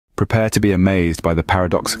Prepare to be amazed by the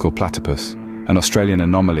paradoxical platypus, an Australian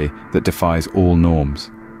anomaly that defies all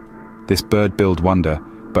norms. This bird-billed wonder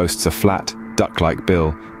boasts a flat, duck-like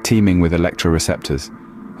bill teeming with electroreceptors,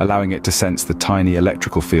 allowing it to sense the tiny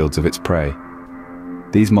electrical fields of its prey.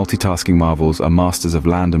 These multitasking marvels are masters of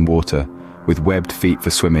land and water, with webbed feet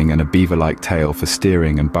for swimming and a beaver-like tail for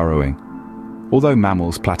steering and burrowing. Although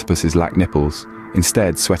mammals, platypuses lack nipples,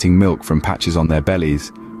 instead sweating milk from patches on their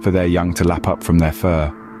bellies for their young to lap up from their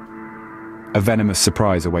fur. A venomous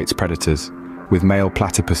surprise awaits predators, with male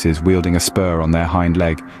platypuses wielding a spur on their hind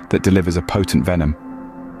leg that delivers a potent venom.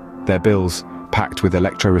 Their bills, packed with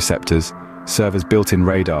electroreceptors, serve as built-in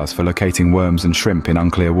radars for locating worms and shrimp in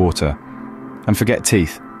unclear water. And forget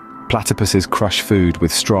teeth. Platypuses crush food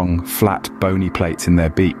with strong, flat, bony plates in their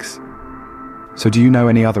beaks. So do you know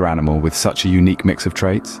any other animal with such a unique mix of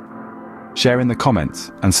traits? Share in the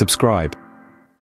comments and subscribe